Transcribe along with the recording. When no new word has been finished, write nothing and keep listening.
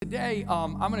today,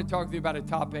 I'm going to talk to you about a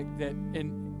topic that,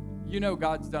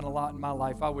 God's done a lot in my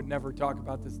life. I would never talk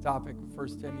about this topic the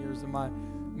first 10 years of my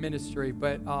ministry,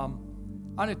 but I'm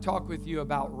going to talk with you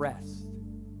about rest.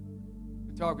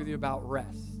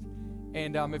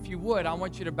 And if you would, I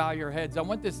want you to bow your heads. I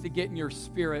want this to get in your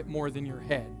spirit more than your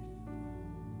head,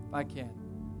 if I can.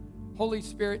 Holy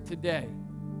Spirit, today,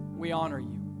 we honor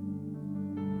you.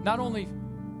 Not only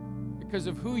because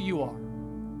of who you are,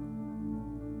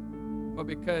 but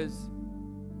because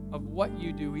of what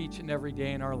you do each and every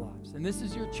day in our lives. And this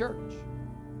is your church.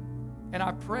 And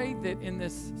I pray that in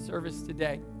this service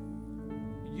today,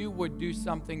 you would do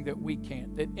something that we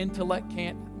can't, that intellect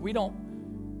can't. We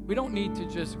don't need to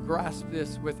just grasp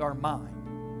this with our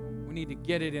mind. We need to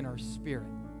get it in our spirit.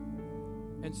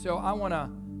 And so I want to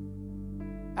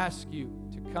ask you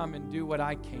to come and do what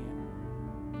I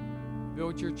can.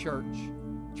 Build your church,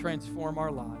 transform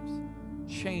our lives,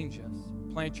 change us,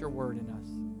 plant your word in us.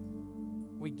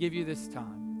 We give you this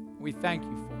time. We thank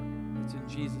you for it. It's in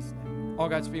Jesus' name. All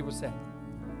God's people say,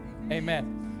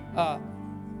 amen.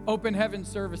 Open heaven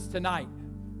service tonight.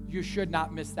 You should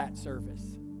not miss that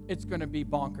service. It's going to be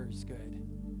bonkers good.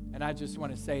 And I just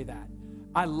want to say that.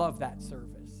 I love that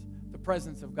service. The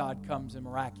presence of God comes in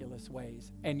miraculous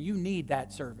ways. And you need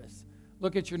that service.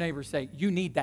 Look at your neighbor, say, you need that.